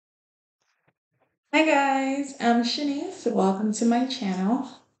Hi guys, I'm Shanice. Welcome to my channel.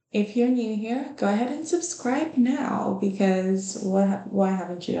 If you're new here, go ahead and subscribe now because why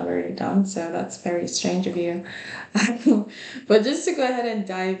haven't you already done so? That's very strange of you. But just to go ahead and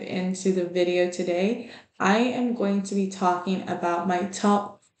dive into the video today, I am going to be talking about my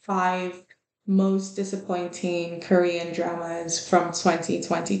top five most disappointing Korean dramas from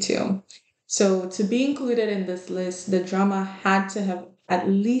 2022. So to be included in this list, the drama had to have at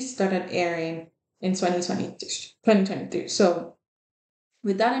least started airing in 2023. So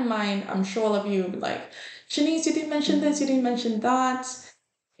with that in mind, I'm sure all of you will be like, Shanice, you didn't mention this, you didn't mention that.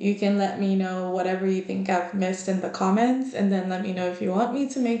 You can let me know whatever you think I've missed in the comments, and then let me know if you want me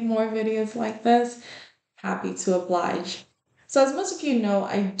to make more videos like this. Happy to oblige. So as most of you know,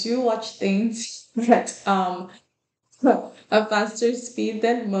 I do watch things at a faster speed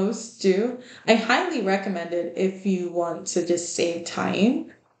than most do. I highly recommend it if you want to just save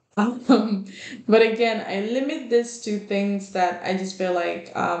time. Um, but again, I limit this to things that I just feel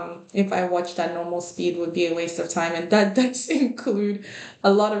like if I watched at normal speed would be a waste of time, and that does include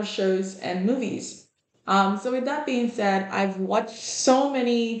a lot of shows and movies. So with that being said, I've watched so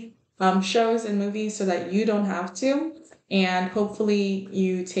many shows and movies so that you don't have to, and hopefully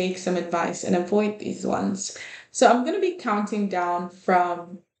you take some advice and avoid these ones. So I'm gonna be counting down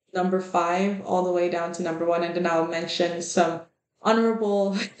from number five all the way down to number one, and then I'll mention some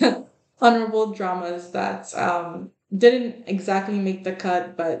honorable honorable dramas that didn't exactly make the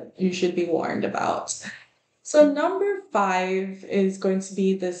cut, but you should be warned about. So number five is going to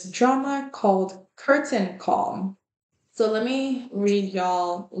be this drama called Curtain Call. So let me read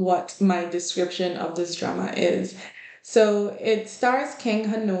y'all what my description of this drama is. So it stars Kang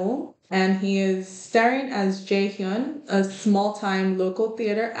Hanul, and he is starring as Jae Hyun, a small-time local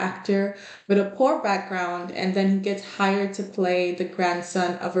theater actor with a poor background, and then he gets hired to play the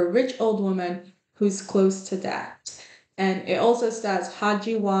grandson of a rich old woman who's close to death. And it also stars Ha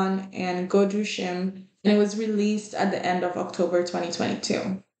Ji Won and Go Joo Shim, and it was released at the end of October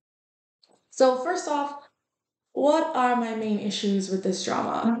 2022. So first off, what are my main issues with this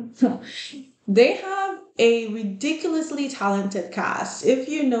drama? They have a ridiculously talented cast. If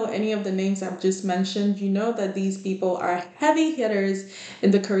you know any of the names I've just mentioned, you know that these people are heavy hitters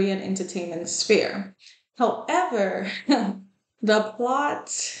in the Korean entertainment sphere. However, the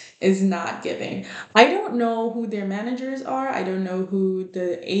plot is not giving. I don't know who their managers are. I don't know who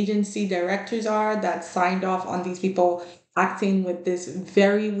the agency directors are that signed off on these people acting with this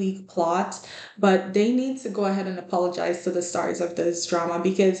very weak plot, but they need to go ahead and apologize to the stars of this drama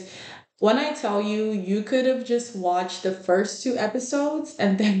because when I tell you, you could have just watched the first two episodes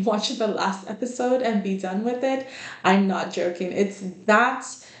and then watched the last episode and be done with it. I'm not joking. It's that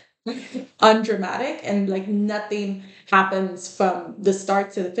undramatic and like nothing happens from the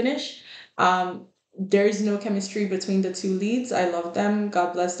start to the finish. There's no chemistry between the two leads. I love them.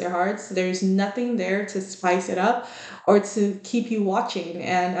 God bless their hearts. There's nothing there to spice it up or to keep you watching.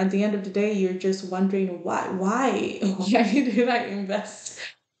 And at the end of the day, you're just wondering why did I invest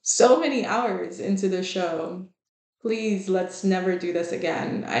so many hours into the show? Please, let's never do this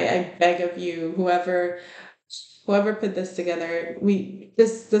again. I beg of you, whoever put this together,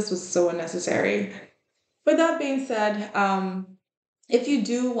 this was so unnecessary. With that being said, if you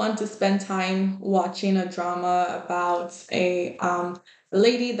do want to spend time watching a drama about a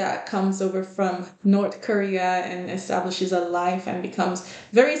lady that comes over from North Korea and establishes a life and becomes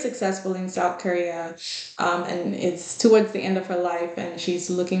very successful in South Korea, and it's towards the end of her life and she's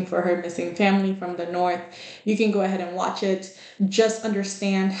looking for her missing family from the North, you can go ahead and watch it. Just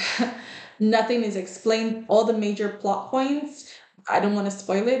understand nothing is explained. All the major plot points, I don't want to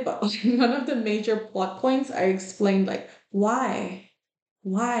spoil it, but none of the major plot points are explained like why.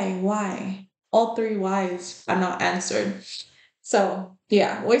 Why? All three whys are not answered. So,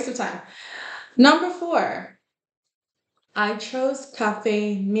 yeah, waste of time. Number four, I chose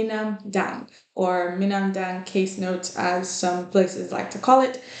Cafe Minam Dang, or Minam Dang Case Notes, as some places like to call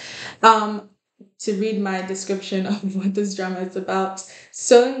it. Um, to read my description of what this drama is about,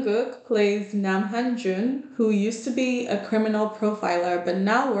 Seung Gook plays Nam Han Jun, who used to be a criminal profiler but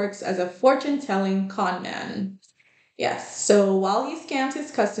now works as a fortune telling con man. Yes. So while he scams his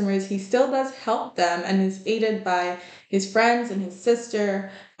customers, he still does help them and is aided by his friends and his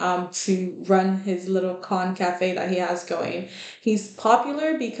sister to run his little con cafe that he has going. He's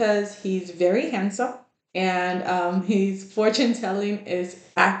popular because he's very handsome and his fortune telling is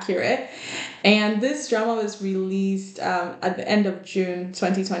accurate. And this drama was released at the end of June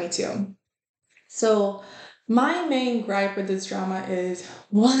 2022. So, my main gripe with this drama is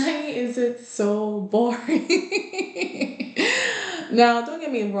why is it so boring? Now, don't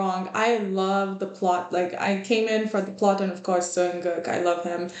get me wrong. I love the plot. Like, I came in for the plot, and of course, Seungkook. I love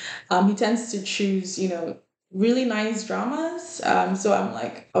him. He tends to choose, really nice dramas. So I'm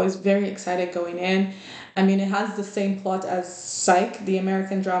like, I was very excited going in. I mean, it has the same plot as Psych, the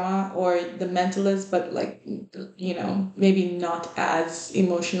American drama, or The Mentalist, but like, maybe not as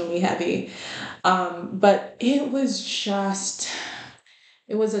emotionally heavy. But it was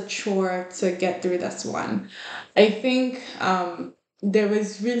a chore to get through this one. I think there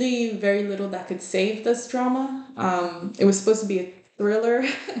was really very little that could save this drama. It was supposed to be a thriller,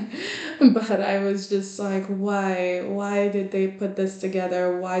 but I was just like, why? Why did they put this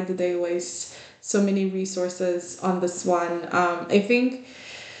together? Why did they waste so many resources on this one? I think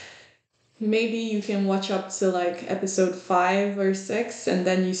maybe you can watch up to like episode 5 or 6, and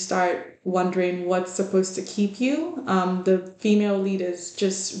then you start wondering what's supposed to keep you. The female lead is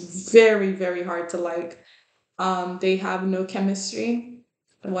just very, very hard to like. They have no chemistry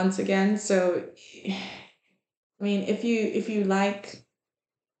once again. So, I mean, if you like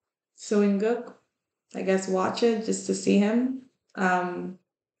Soinguk, I guess watch it just to see him. Um,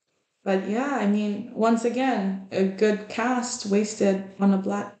 but yeah, I mean, once again, a good cast wasted on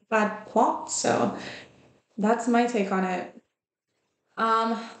a bad plot. So that's my take on it.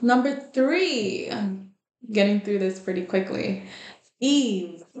 Number 3. I'm getting through this pretty quickly.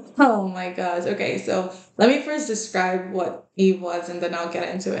 Eve. Oh my gosh. Okay, so let me first describe what Eve was and then I'll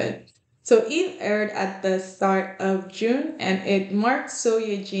get into it. So Eve aired at the start of June and it marked So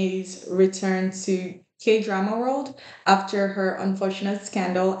Ye-ji's return to K-drama world after her unfortunate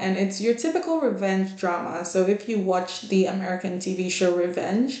scandal, and it's your typical revenge drama. So if you watch the American TV show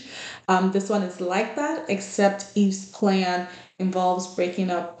Revenge, this one is like that, except Eve's plan involves breaking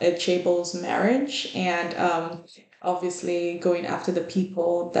up Chaebol's marriage and obviously going after the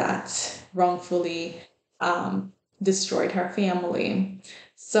people that wrongfully um, destroyed her family.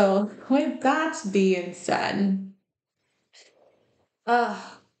 So, with that being said, uh,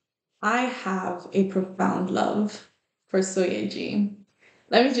 I have a profound love for Soyeji.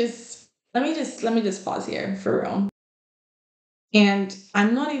 Let me just pause here for real. And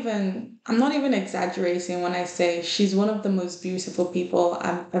I'm not even exaggerating when I say she's one of the most beautiful people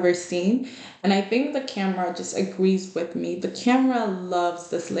I've ever seen. And I think the camera just agrees with me. The camera loves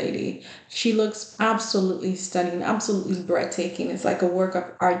this lady. She looks absolutely stunning, absolutely breathtaking. It's like a work of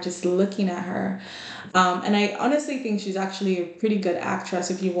art just looking at her. And I honestly think she's actually a pretty good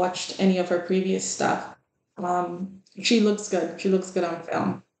actress if you watched any of her previous stuff. She looks good. She looks good on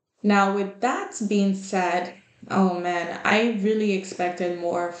film. Now, with that being said, oh man, I really expected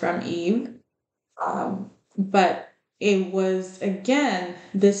more from Eve. But it was again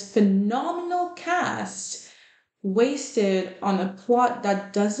this phenomenal cast wasted on a plot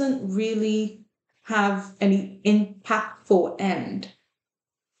that doesn't really have any impactful end.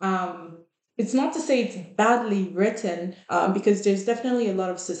 Um, it's not to say it's badly written, because there's definitely a lot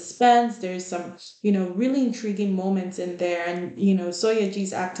of suspense. There's some, really intriguing moments in there, and Soya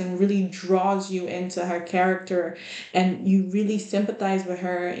G's acting really draws you into her character, and you really sympathize with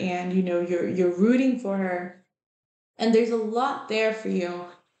her, and you're rooting for her, and there's a lot there for you.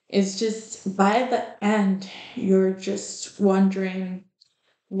 It's just by the end, you're just wondering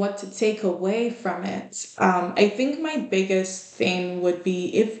what to take away from it. I think my biggest thing would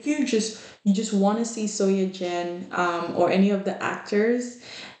be if you just want to see Soya Jin or any of the actors,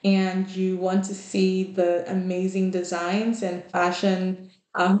 and you want to see the amazing designs and fashion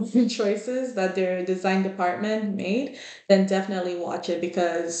choices that their design department made, then definitely watch it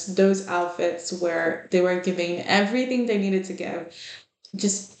because those outfits where they were giving everything they needed to give,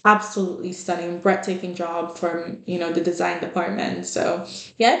 just absolutely stunning, breathtaking job from the design department. So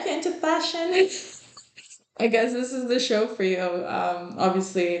yeah, if you're into fashion, I guess this is the show for you.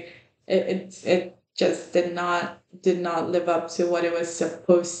 Obviously, it just did not live up to what it was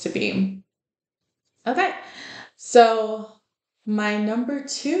supposed to be. Okay, so my number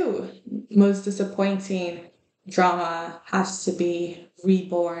 2 most disappointing drama has to be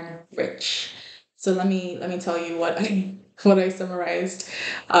Reborn Rich. So let me tell you what I what I summarized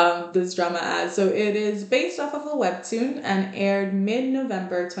this drama as. So it is based off of a webtoon and aired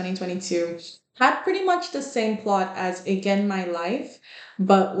mid-November 2022. Had pretty much the same plot as Again My Life,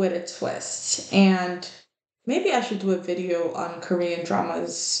 but with a twist. And maybe I should do a video on Korean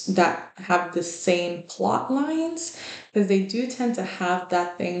dramas that have the same plot lines because they do tend to have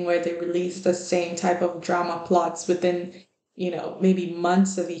that thing where they release the same type of drama plots within, maybe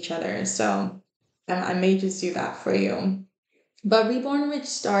months of each other. So I may just do that for you. But Reborn Rich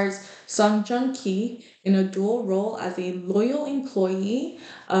stars Song Joong Ki in a dual role as a loyal employee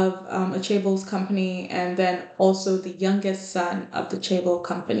of a chaebol company and then also the youngest son of the chaebol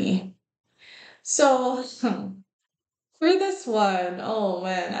company. So, for this one, oh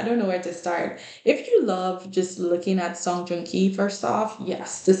man, I don't know where to start. If you love just looking at Song Joong Ki, first off,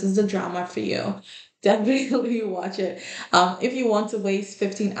 yes, this is the drama for you. Definitely watch it. If you want to waste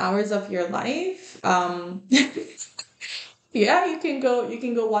 15 hours of your life, yeah, you can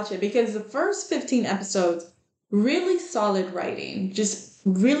go watch it because the first 15 episodes, really solid writing, just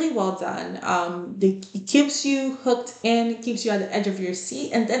really well done. It keeps you hooked in, it keeps you at the edge of your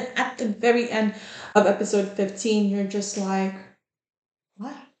seat, and then at the very end of episode 15, you're just like,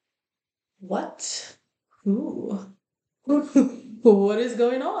 what? What? Who? What is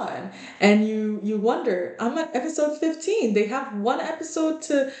going on? And you wonder, I'm at episode 15. They have one episode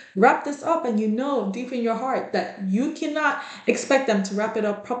to wrap this up, and you know deep in your heart that you cannot expect them to wrap it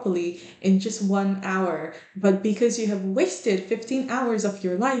up properly in just 1 hour. But because you have wasted 15 hours of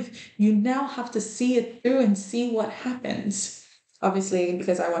your life, you now have to see it through and see what happens. Obviously,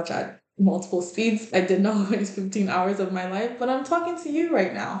 because I watch at multiple speeds, I did not waste 15 hours of my life, but I'm talking to you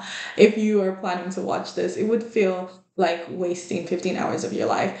right now. If you are planning to watch this, it would feel like wasting 15 hours of your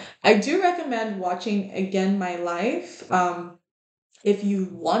life. I do recommend watching Again My Life. If you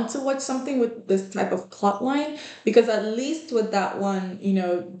want to watch something with this type of plot line, because at least with that one,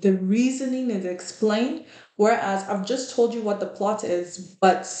 the reasoning is explained. Whereas I've just told you what the plot is,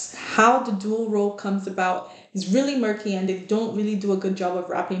 but how the dual role comes about is really murky and they don't really do a good job of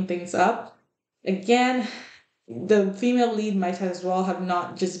wrapping things up. Again, the female lead might as well have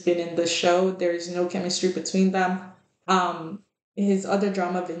not just been in the show. There is no chemistry between them. Um, his other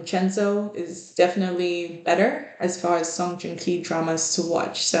drama, Vincenzo, is definitely better as far as Song Joong Ki dramas to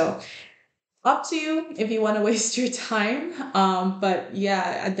watch. So up to you if you want to waste your time. But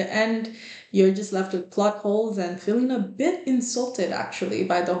yeah, at the end, you're just left with plot holes and feeling a bit insulted actually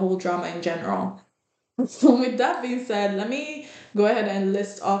by the whole drama in general. So with that being said, let me go ahead and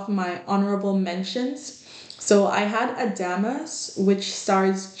list off my honorable mentions. So I had Adamas, which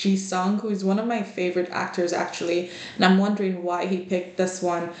stars Ji Sung, who is one of my favorite actors actually, and I'm wondering why he picked this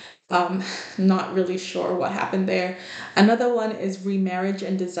one. Um, not really sure what happened there. Another one is Remarriage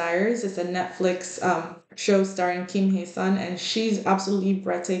and Desires. It's a Netflix show starring Kim Hae Sun, and she's absolutely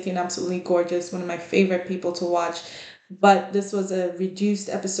breathtaking, absolutely gorgeous. One of my favorite people to watch, but this was a reduced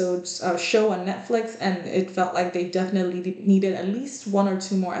episodes show on Netflix, and it felt like they definitely needed at least one or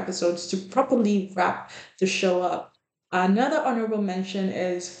two more episodes to properly wrap the show up. Another honorable mention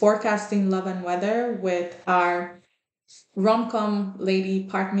is Forecasting Love and Weather with our rom-com lady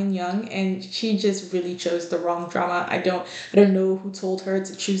Park Min Young, and she just really chose the wrong drama. I don't know who told her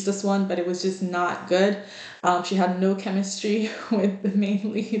to choose this one, but it was just not good. She had no chemistry with the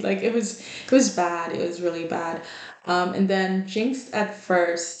main lead. Like it was bad. It was really bad. And then Jinxed at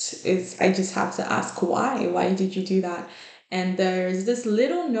First is, I just have to ask why. Why did you do that? And there's this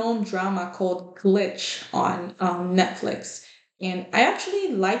little known drama called Glitch on Netflix. And I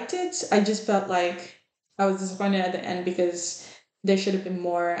actually liked it. I just felt like I was disappointed at the end because there should have been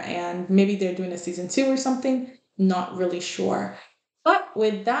more, and maybe they're doing a season two or something. Not really sure. But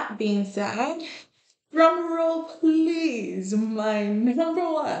with that being said, drum roll, please. My number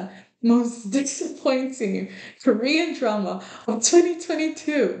one most disappointing Korean drama of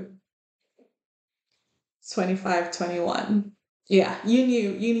 2022, 2521. Yeah, you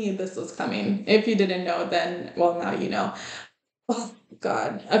knew this was coming. If you didn't know, then well now you know. Oh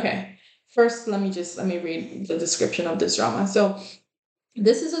God. Okay. First, let me read the description of this drama. So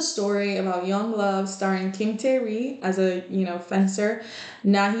this is a story about young love starring Kim Tae-ri as a, fencer,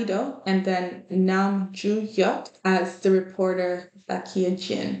 Nahido, and then Nam Joo-hyuk as the reporter Bakia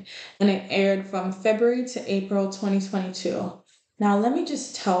Jin. And it aired from February to April 2022. Now, let me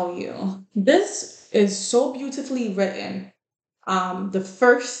just tell you, this is so beautifully written. The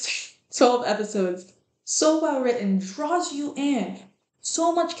first 12 episodes, so well written, draws you in.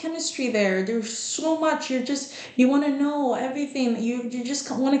 So much chemistry there. There's so much. You want to know everything. You just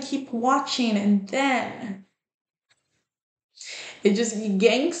want to keep watching, and then it just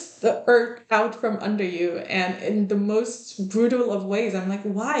yanks the earth out from under you, and in the most brutal of ways. I'm like,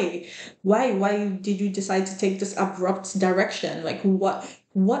 why? Why did you decide to take this abrupt direction? Like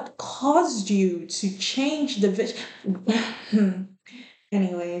what caused you to change the vision?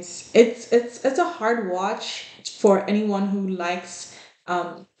 Anyways, it's a hard watch for anyone who likes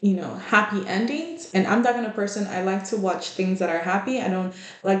happy endings. And I'm that kind of person. I like to watch things that are happy. I don't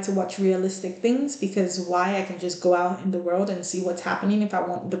like to watch realistic things because why? I can just go out in the world and see what's happening if I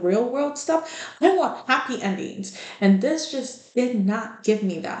want the real world stuff. I want happy endings. And this just did not give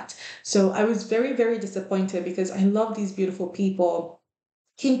me that. So I was very, very disappointed because I love these beautiful people.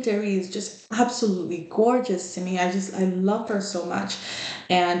 King Terry is just absolutely gorgeous to me. I love her so much.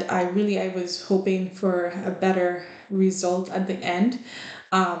 And I was hoping for a better result at the end.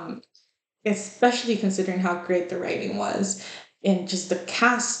 Um, Especially considering how great the writing was. And just the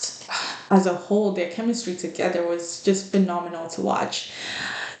cast as a whole, their chemistry together was just phenomenal to watch.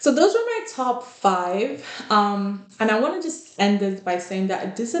 So those were my top five. And I want to just end this by saying that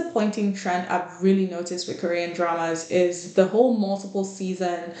a disappointing trend I've really noticed with Korean dramas is the whole multiple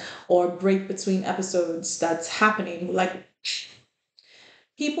season or break between episodes that's happening. Like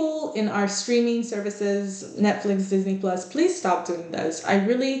people in our streaming services, Netflix, Disney Plus, please stop doing this. I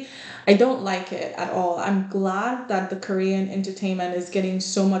don't like it at all. I'm glad that the Korean entertainment is getting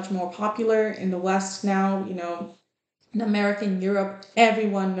so much more popular in the West now. In America and Europe,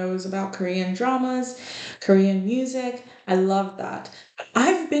 everyone knows about Korean dramas, Korean music. I love that.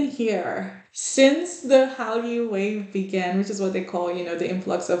 I've been here since the Hallyu wave began, which is what they call, the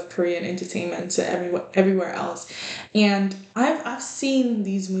influx of Korean entertainment to everywhere else. And I've seen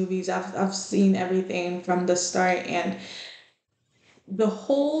these movies. I've seen everything from the start, and the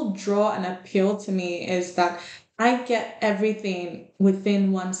whole draw and appeal to me is that I get everything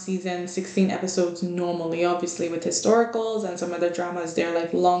within one season, 16 episodes normally. Obviously, with historicals and some other dramas, they're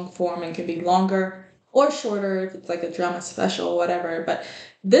like long form and can be longer or shorter if it's like a drama special or whatever. But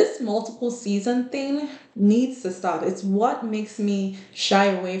this multiple season thing needs to stop. It's what makes me shy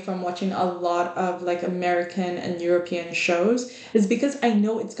away from watching a lot of like American and European shows, is because I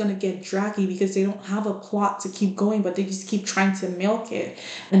know it's gonna get draggy because they don't have a plot to keep going, but they just keep trying to milk it.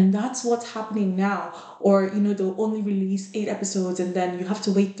 And that's what's happening now. Or, they'll only release 8 episodes and then you have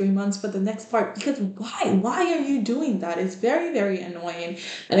to wait 3 months for the next part. Because why? Why are you doing that? It's very, very annoying.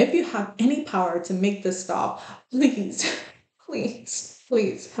 And if you have any power to make this stop, please, please,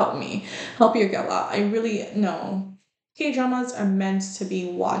 please help me. Help your girl out. I really know. K dramas are meant to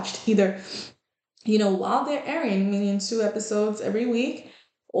be watched either while they're airing, meaning 2 episodes every week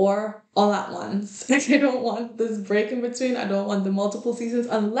or all at once. Like, I don't want this break in between. I don't want the multiple seasons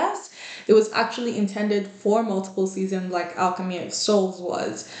unless it was actually intended for multiple seasons, like Alchemy of Souls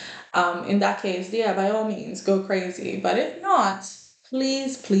was. In that case, yeah, by all means, go crazy. But if not,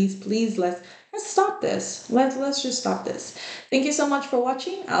 please, please, please, let's stop this. Let's just stop this. Thank you so much for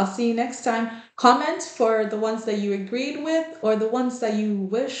watching. I'll see you next time. Comment for the ones that you agreed with or the ones that you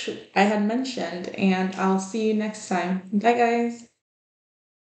wish I had mentioned, and I'll see you next time. Bye, guys.